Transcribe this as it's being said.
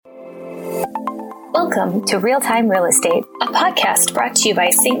Welcome to Real Time Real Estate, a podcast brought to you by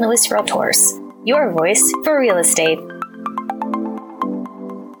St. Louis Realtors, your voice for real estate.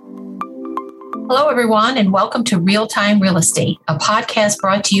 Hello, everyone, and welcome to Real Time Real Estate, a podcast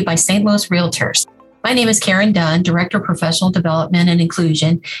brought to you by St. Louis Realtors. My name is Karen Dunn, Director of Professional Development and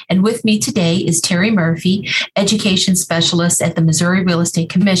Inclusion, and with me today is Terry Murphy, Education Specialist at the Missouri Real Estate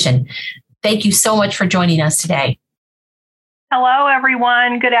Commission. Thank you so much for joining us today. Hello,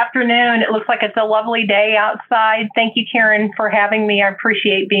 everyone. Good afternoon. It looks like it's a lovely day outside. Thank you, Karen, for having me. I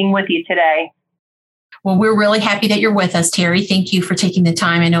appreciate being with you today. Well, we're really happy that you're with us, Terry. Thank you for taking the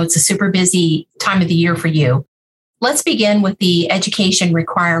time. I know it's a super busy time of the year for you. Let's begin with the education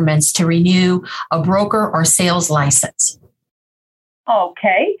requirements to renew a broker or sales license.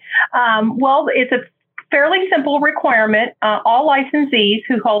 Okay. Well, it's a fairly simple requirement. All licensees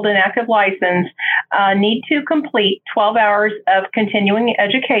who hold an active license need to complete 12 hours of continuing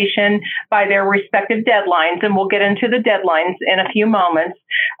education by their respective deadlines, and we'll get into the deadlines in a few moments.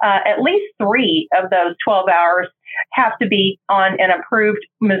 At least 3 of those 12 hours have to be on an approved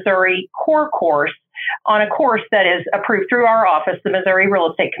Missouri core course, on a course that is approved through our office, the Missouri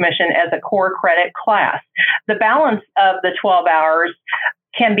Real Estate Commission, as a core credit class. The balance of the 12 hours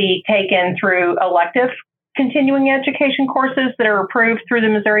can be taken through elective continuing education courses that are approved through the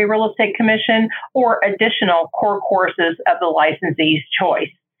Missouri Real Estate Commission or additional core courses of the licensee's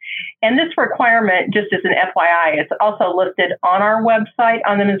choice. And this requirement, just as an FYI, it's also listed on our website,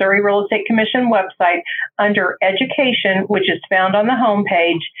 on the Missouri Real Estate Commission website, under Education, which is found on the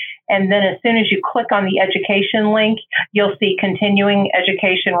homepage. And then as soon as you click on the education link, you'll see Continuing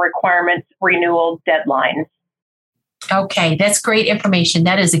Education Requirements Renewal Deadlines. Okay, that's great information.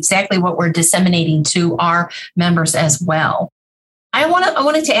 That is exactly what we're disseminating to our members as well. I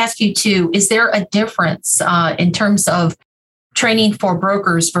wanted to ask you too, is there a difference in terms of training for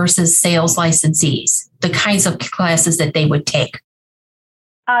brokers versus sales licensees, the kinds of classes that they would take?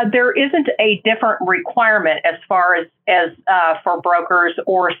 There isn't a different requirement as far as for brokers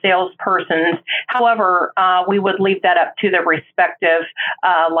or salespersons. However, we would leave that up to the respective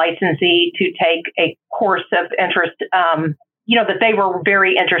licensee to take a course of interest, that they were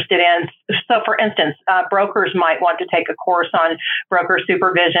very interested in. So, for instance, brokers might want to take a course on broker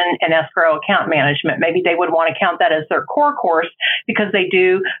supervision and escrow account management. Maybe they would want to count that as their core course because they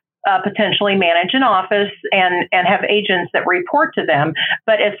do potentially manage an office and have agents that report to them.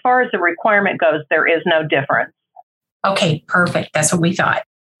 But as far as the requirement goes, there is no difference. Okay, perfect. That's what we thought.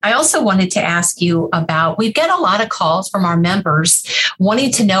 I also wanted to ask you about, we've got a lot of calls from our members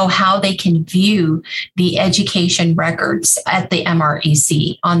wanting to know how they can view the education records at the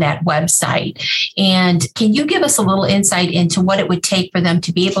MREC on that website. And can you give us a little insight into what it would take for them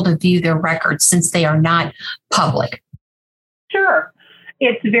to be able to view their records since they are not public? Sure.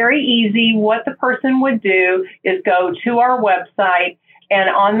 It's very easy. What the person would do is go to our website and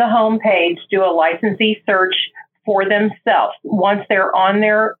on the home page, do a licensee search for themselves. Once they're on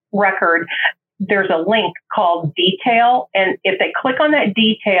their record, there's a link called Detail. And if they click on that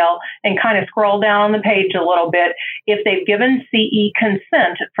detail and kind of scroll down on the page a little bit, if they've given CE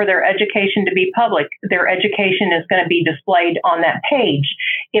consent for their education to be public, their education is going to be displayed on that page.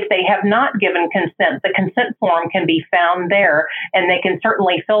 If they have not given consent, the consent form can be found there, and they can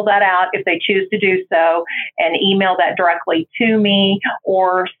certainly fill that out if they choose to do so and email that directly to me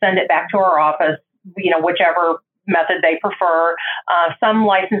or send it back to our office, whichever method they prefer. Some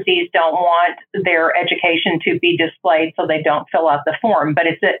licensees don't want their education to be displayed, so they don't fill out the form. But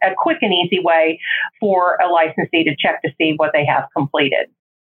it's a quick and easy way for a licensee to check to see what they have completed.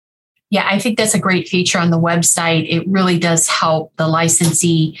 Yeah, I think that's a great feature on the website. It really does help the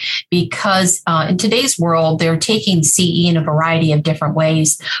licensee because in today's world, they're taking CE in a variety of different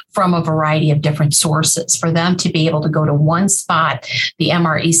ways from a variety of different sources. For them to be able to go to one spot, the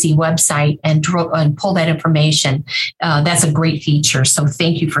MREC website, and pull that information, that's a great feature. So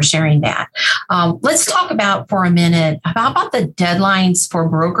thank you for sharing that. Let's talk about for a minute, how about the deadlines for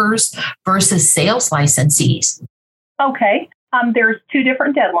brokers versus sales licensees? Okay. There's 2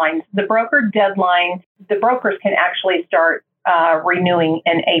 different deadlines. The broker deadline, the brokers can actually start renewing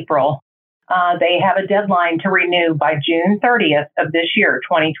in April. They have a deadline to renew by June 30th of this year,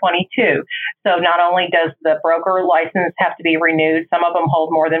 2022. So not only does the broker license have to be renewed, some of them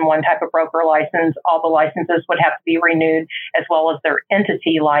hold more than one type of broker license. All the licenses would have to be renewed, as well as their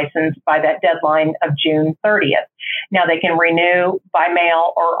entity license by that deadline of June 30th. Now, they can renew by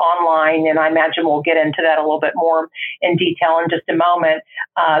mail or online, and I imagine we'll get into that a little bit more in detail in just a moment.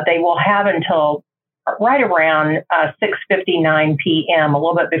 They will have until right around 6:59 p.m., a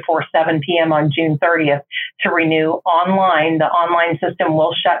little bit before 7 p.m. on June 30th to renew online. The online system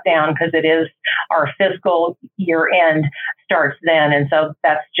will shut down because it is our fiscal year end starts then. And so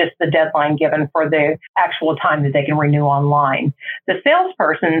that's just the deadline given for the actual time that they can renew online. The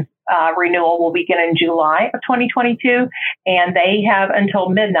salesperson's renewal will begin in July of 2022, and they have until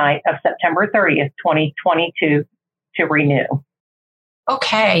midnight of September 30th, 2022 to renew.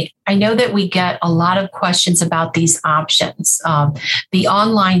 Okay. I know that we get a lot of questions about these options. The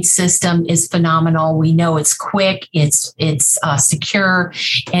online system is phenomenal. We know it's quick, it's secure,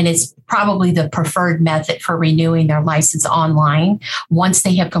 and it's probably the preferred method for renewing their license online once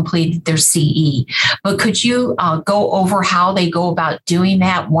they have completed their CE. But could you go over how they go about doing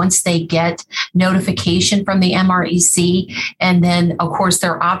that once they get notification from the MREC? And then, of course,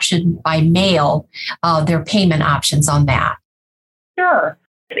 their option by mail, their payment options on that. Sure.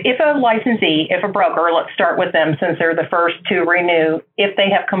 If a licensee, if a broker, let's start with them since they're the first to renew, if they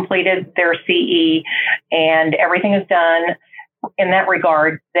have completed their CE and everything is done in that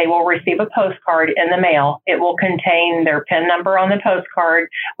regard, they will receive a postcard in the mail. It will contain their PIN number on the postcard,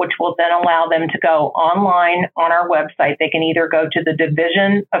 which will then allow them to go online on our website. They can either go to the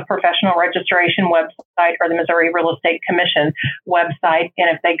Division of Professional Registration website or the Missouri Real Estate Commission website.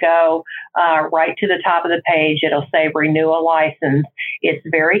 And if they go right to the top of the page, it'll say renew a license. It's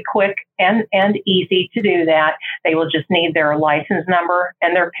very quick and easy to do that. They will just need their license number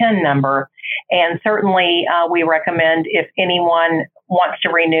and their PIN number. And certainly we recommend if anyone wants to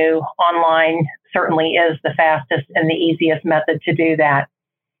renew online, certainly is the fastest and the easiest method to do that.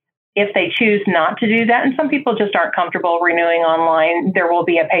 If they choose not to do that, and some people just aren't comfortable renewing online, there will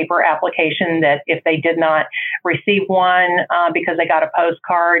be a paper application that if they did not receive one because they got a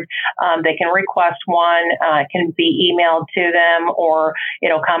postcard, they can request one. It can be emailed to them or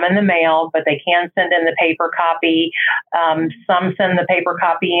it'll come in the mail, but they can send in the paper copy. Some send the paper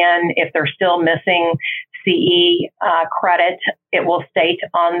copy in if they're still missing CE credit. It will state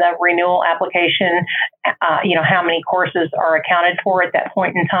on the renewal application, how many courses are accounted for at that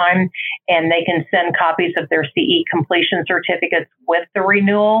point in time, and they can send copies of their CE completion certificates with the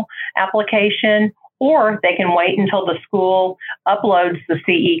renewal application, or they can wait until the school uploads the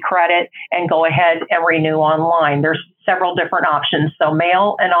CE credit and go ahead and renew online. There's several different options, so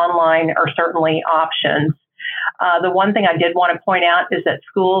mail and online are certainly options. The one thing I did want to point out is that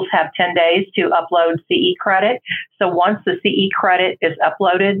schools have 10 days to upload CE credit. So once the CE credit is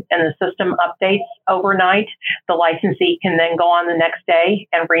uploaded and the system updates overnight, the licensee can then go on the next day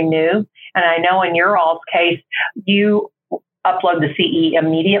and renew. And I know in your all's case, you upload the CE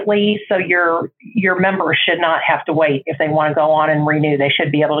immediately. So your members should not have to wait if they want to go on and renew. They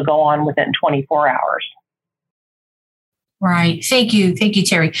should be able to go on within 24 hours. Right. Thank you. Thank you,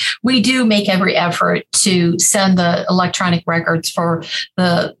 Terry. We do make every effort to send the electronic records for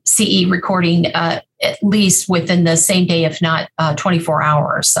the CE recording at least within the same day, if not 24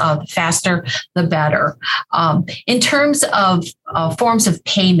 hours. The faster, the better. In terms of forms of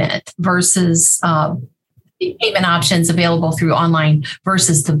payment versus payment options available through online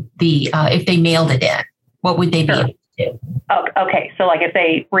versus the if they mailed it in, what would they be able to do? Okay. So like if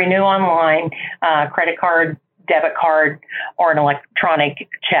they renew online, credit card, debit card, or an electronic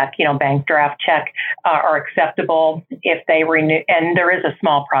check, bank draft check are acceptable if they renew. And there is a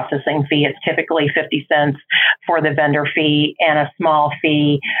small processing fee. It's typically 50 cents for the vendor fee and a small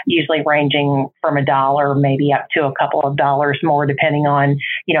fee, usually ranging from $1, maybe up to a couple of dollars more, depending on,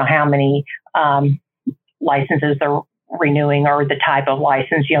 how many licenses they're renewing or the type of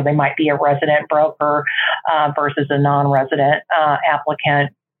license. They might be a resident broker versus a non-resident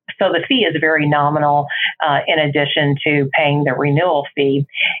applicant. So the fee is very nominal in addition to paying the renewal fee.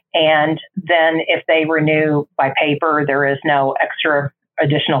 And then if they renew by paper, there is no extra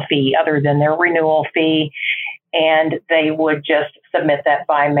additional fee other than their renewal fee. And they would just submit that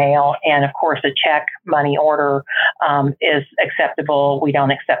by mail. And of course, a check, money order is acceptable. We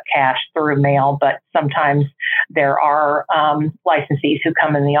don't accept cash through mail, but sometimes there are licensees who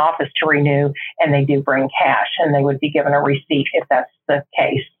come in the office to renew and they do bring cash and they would be given a receipt if that's the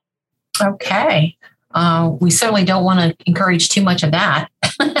case. Okay. We certainly don't want to encourage too much of that.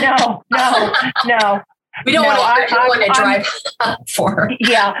 No. We don't want to drive for.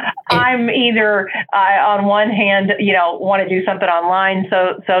 Yeah, I'm either on one hand, want to do something online,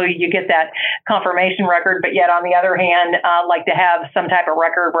 so you get that confirmation record, but yet on the other hand, like to have some type of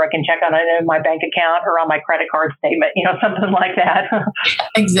record where I can check on it in my bank account or on my credit card statement, something like that.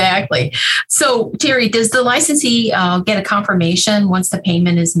 Exactly. So, Terry, does the licensee get a confirmation once the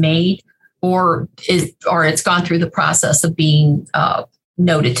payment is made, or it's gone through the process of being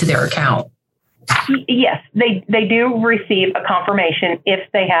noted to their account? Yes, they do receive a confirmation if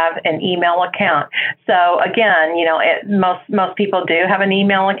they have an email account. So again, most people do have an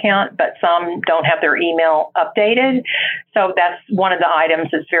email account, but some don't have their email updated. So that's one of the items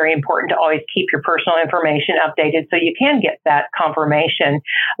that's very important, to always keep your personal information updated so you can get that confirmation.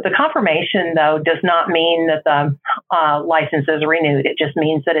 The confirmation, though, does not mean that the license is renewed. It just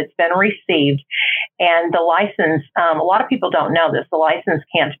means that it's been received. And the license, a lot of people don't know this, the license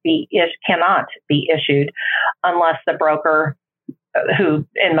cannot be issued unless the broker, who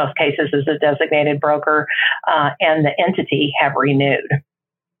in most cases is a designated broker, and the entity have renewed.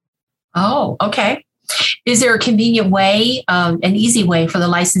 Oh, okay. Is there a convenient way, an easy way for the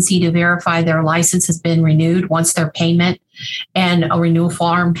licensee to verify their license has been renewed once their payment and a renewal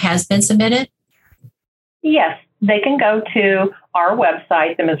form has been submitted? Yes, they can go to our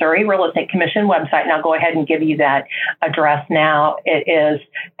website, the Missouri Real Estate Commission website, and I'll go ahead and give you that address now. It is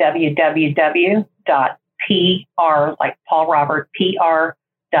www.pr, like Paul Robert,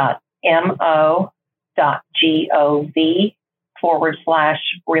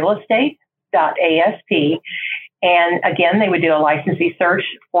 pr.mo.gov/real-estate.asp. And again, they would do a licensee search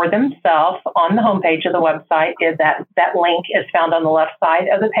for themselves on the homepage of the website. That link is found on the left side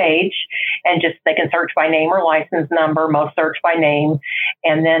of the page, and just they can search by name or license number, most search by name.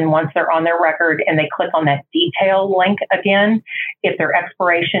 And then once they're on their record and they click on that detail link again, if their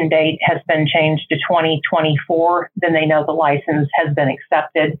expiration date has been changed to 2024, then they know the license has been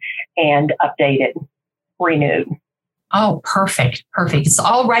accepted and updated, renewed. Oh, perfect. Perfect. It's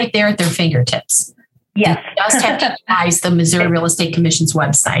all right there at their fingertips. Yes. You just have to utilize the Missouri Real Estate Commission's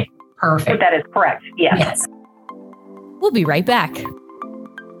website. Perfect. That is correct. Yes. Yes. We'll be right back.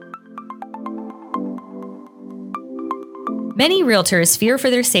 Many realtors fear for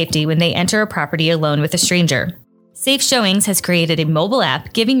their safety when they enter a property alone with a stranger. Safe Showings has created a mobile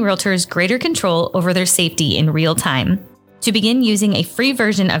app giving realtors greater control over their safety in real time. To begin using a free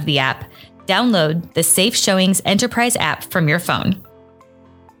version of the app, download the Safe Showings Enterprise app from your phone.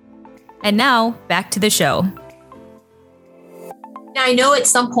 And now, back to the show. Now, I know at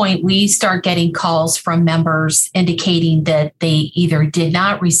some point we start getting calls from members indicating that they either did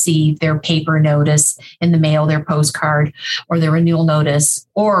not receive their paper notice in the mail, their postcard, or their renewal notice,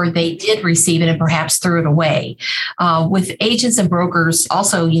 or they did receive it and perhaps threw it away. With agents and brokers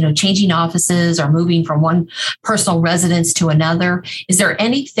also, changing offices or moving from one personal residence to another, is there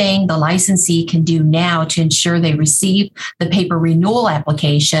anything the licensee can do now to ensure they receive the paper renewal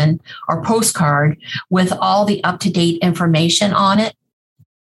application or postcard with all the up-to-date information on it?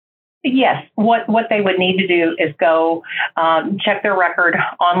 Yes. What they would need to do is go check their record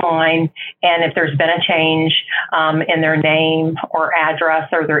online, and if there's been a change in their name or address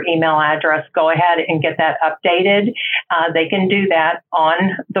or their email address, go ahead and get that updated. They can do that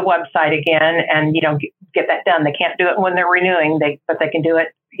on the website again, and get that done. They can't do it when they're renewing, but they can do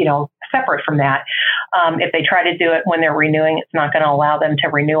it separate from that. If they try to do it when they're renewing, it's not going to allow them to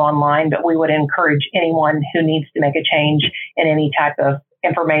renew online, but we would encourage anyone who needs to make a change in any type of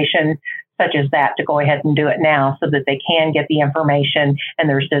information such as that to go ahead and do it now so that they can get the information and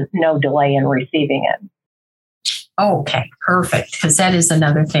there's no delay in receiving it. Okay, perfect. Because that is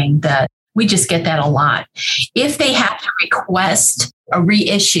another thing that we just get that a lot. If they have to request a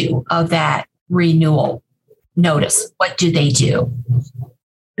reissue of that renewal notice, what do they do?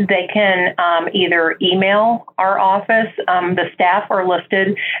 They can either email our office. The staff are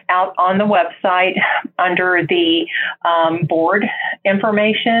listed out on the website under the board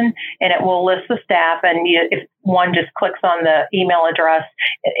information, and it will list the staff. And if one just clicks on the email address,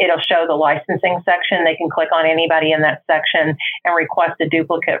 it'll show the licensing section. They can click on anybody in that section and request a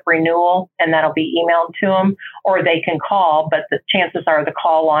duplicate renewal, and that'll be emailed to them. Or they can call, but the chances are the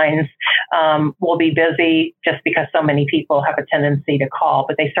call lines will be busy just because so many people have a tendency to call,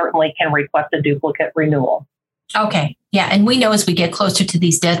 but they certainly can request a duplicate renewal. Okay. Yeah. And we know as we get closer to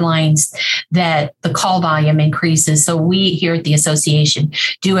these deadlines that the call volume increases. So we here at the association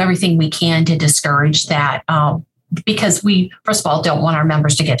do everything we can to discourage that. Because we, first of all, don't want our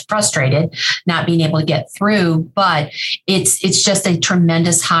members to get frustrated, not being able to get through, but it's just a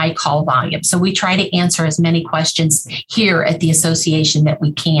tremendous high call volume. So we try to answer as many questions here at the association that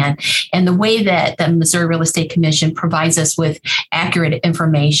we can. And the way that the Missouri Real Estate Commission provides us with accurate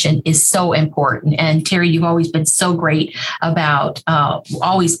information is so important. And Terry, you've always been so great about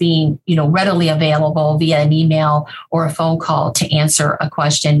always being, readily available via an email or a phone call to answer a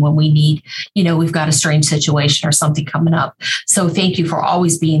question when we need, we've got a strange situation or something coming up. So thank you for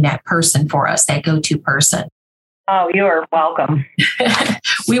always being that person for us, that go-to person. Oh, you are welcome.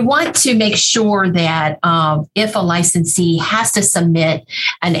 We want to make sure that if a licensee has to submit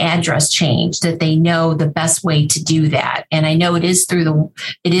an address change, that they know the best way to do that. And I know it is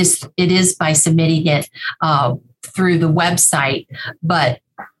by submitting it through the website. But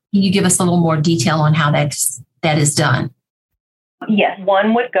can you give us a little more detail on how that is done? Yes,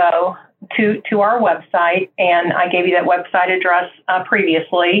 one would go to our website, and I gave you that website address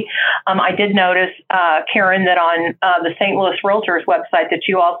previously. I did notice, Karen, that on the St. Louis Realtors website that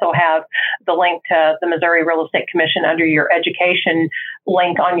you also have the link to the Missouri Real Estate Commission under your education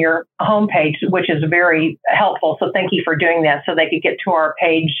link on your homepage, which is very helpful. So thank you for doing that so they could get to our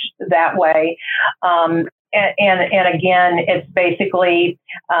page that way. And again, it's basically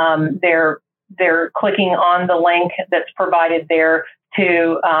they're clicking on the link that's provided there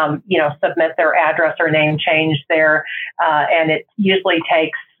to submit their address or name change there, and it usually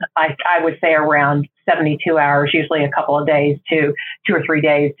takes I would say around 72 hours, usually a couple of days to 2 or 3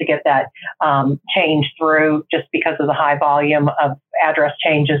 days to get that change through, just because of the high volume of address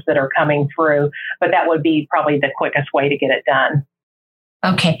changes that are coming through. But that would be probably the quickest way to get it done.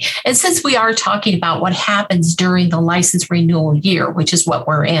 Okay. And since we are talking about what happens during the license renewal year, which is what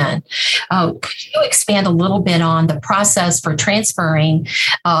we're in, could you expand a little bit on the process for transferring,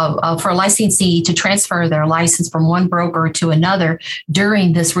 for a licensee to transfer their license from one broker to another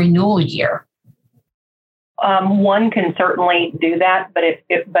during this renewal year? One can certainly do that, but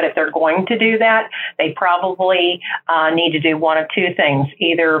if they're going to do that, they probably need to do one of two things: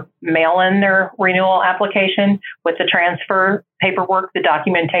 either mail in their renewal application with the transfer paperwork, the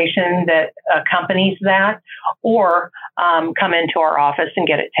documentation that accompanies that, or come into our office and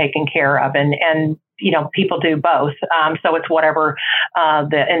get it taken care of. And people do both. So it's whatever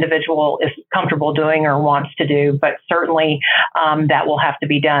the individual is comfortable doing or wants to do. But certainly that will have to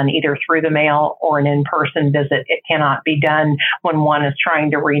be done either through the mail or an in-person visit. It cannot be done when one is trying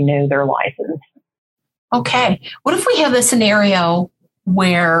to renew their license. Okay. What if we have a scenario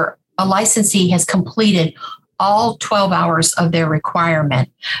where a licensee has completed all 12 hours of their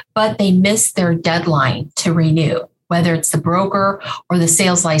requirement, but they missed their deadline to renew, whether it's the broker or the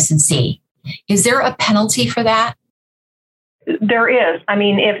sales licensee? Is there a penalty for that? There is. I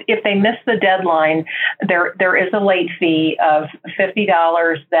mean, if they miss the deadline, there is a late fee of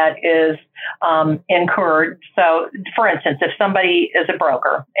 $50 that is incurred. So, for instance, if somebody is a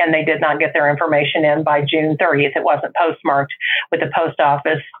broker and they did not get their information in by June 30th, it wasn't postmarked with the post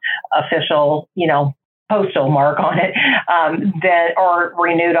office official, postal mark on it, or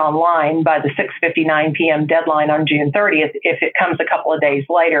renewed online by the 6:59 p.m. deadline on June 30th. If it comes a couple of days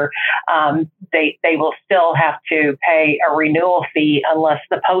later, they will still have to pay a renewal fee unless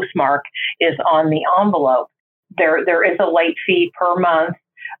the postmark is on the envelope. There is a late fee per month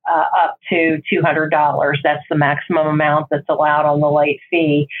up to $200. That's the maximum amount that's allowed on the late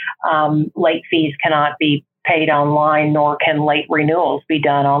fee. Late fees cannot be paid online, nor can late renewals be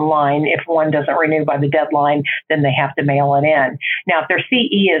done online. If one doesn't renew by the deadline, then they have to mail it in. Now, if their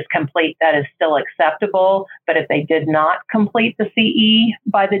CE is complete, that is still acceptable. But if they did not complete the CE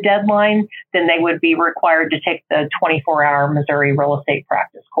by the deadline, then they would be required to take the 24-hour Missouri Real Estate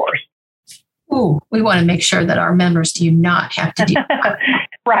Practice course. Ooh, we want to make sure that our members do not have to do that.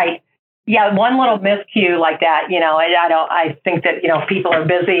 Right. Yeah, one little miscue like that, I think that, people are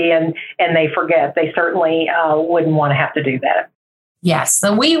busy and they forget. They certainly wouldn't want to have to do that. Yes.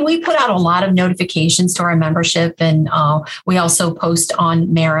 So we put out a lot of notifications to our membership, and we also post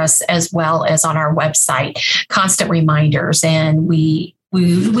on Maris as well as on our website, constant reminders. And we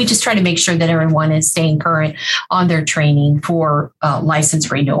just try to make sure that everyone is staying current on their training for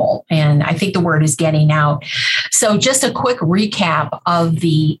license renewal. And I think the word is getting out. So just a quick recap of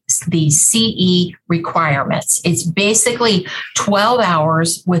the CE requirements. It's basically 12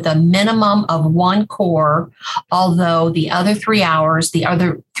 hours with a minimum of 1 core, although the other 3 hours, the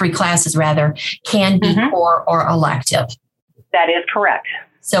other 3 classes rather, can be core or elective. That is correct.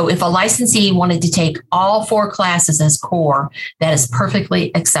 So if a licensee wanted to take all 4 classes as core, that is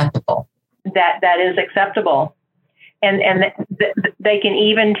perfectly acceptable. That is acceptable. And they can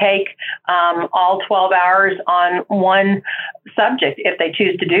even take all 12 hours on one subject if they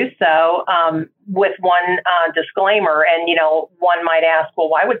choose to do so, with one disclaimer. And, one might ask, well,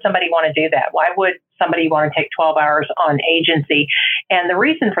 why would somebody want to do that? Why would somebody want to take 12 hours on agency? And the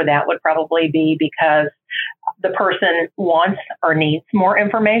reason for that would probably be because the person wants or needs more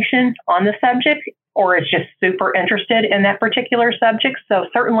information on the subject. or is just super interested in that particular subject. So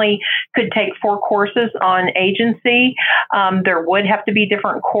certainly could take 4 courses on agency. There would have to be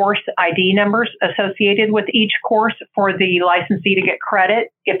different course ID numbers associated with each course for the licensee to get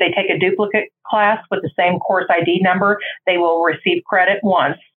credit. If they take a duplicate class with the same course ID number, they will receive credit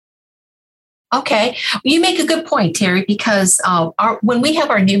once. Okay. You make a good point, Terry, because when we have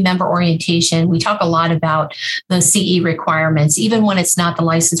our new member orientation, we talk a lot about the CE requirements, even when it's not the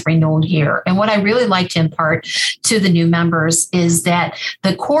license renewal year. And what I really like to impart to the new members is that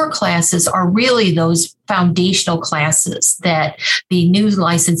the core classes are really those foundational classes that the new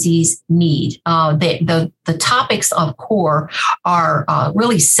licensees need. The topics of core are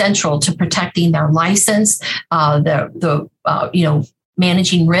really central to protecting their license,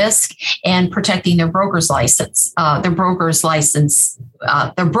 managing risk and protecting their brokerage, I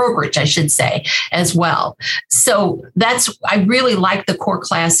should say, as well. So I really like the core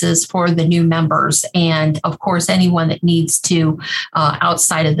classes for the new members. And of course, anyone that needs to,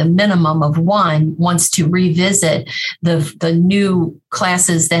 outside of the minimum of 1, wants to revisit the new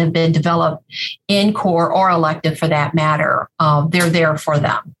classes that have been developed in core or elective for that matter, they're there for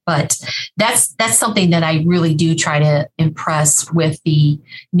them. But that's something that I really do try to impress with the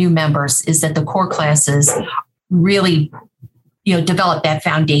new members, is that the core classes really, develop that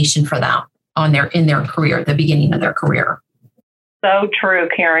foundation for them in their career, the beginning of their career. So true,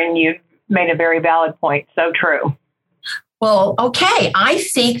 Karen. You've made a very valid point. So true. Well, okay. I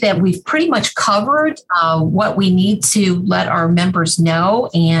think that we've pretty much covered what we need to let our members know.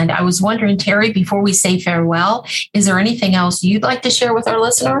 And I was wondering, Terry, before we say farewell, is there anything else you'd like to share with our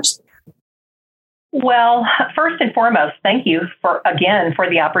listeners? Well, first and foremost, thank you for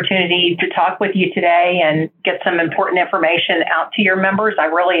the opportunity to talk with you today and get some important information out to your members. I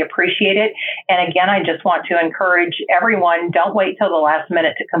really appreciate it. And again, I just want to encourage everyone, don't wait till the last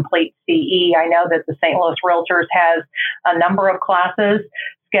minute to complete CE. I know that the St. Louis Realtors has a number of classes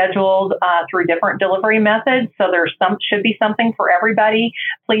scheduled through different delivery methods. So should be something for everybody.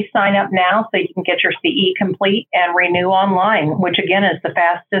 Please sign up now so you can get your CE complete and renew online, which again is the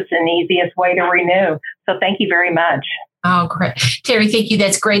fastest and easiest way to renew. So thank you very much. Oh, great. Terry, thank you.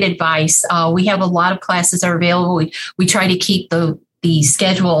 That's great advice. We have a lot of classes that are available. We try to keep the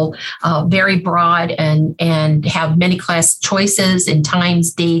schedule very broad and have many class choices and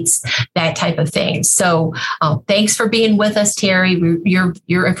times, dates, that type of thing. So thanks for being with us, Terry.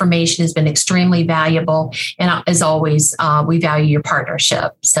 Your information has been extremely valuable. And as always, we value your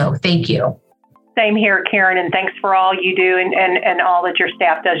partnership. So thank you. Same here, Karen. And thanks for all you do and all that your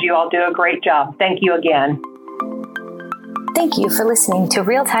staff does. You all do a great job. Thank you again. Thank you for listening to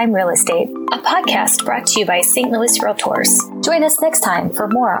Real Time Real Estate, a podcast brought to you by St. Louis Realtors. Join us next time for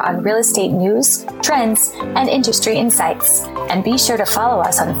more on real estate news, trends, and industry insights. And be sure to follow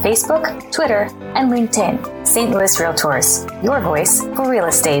us on Facebook, Twitter, and LinkedIn. St. Louis Realtors, your voice for real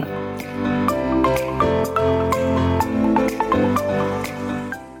estate.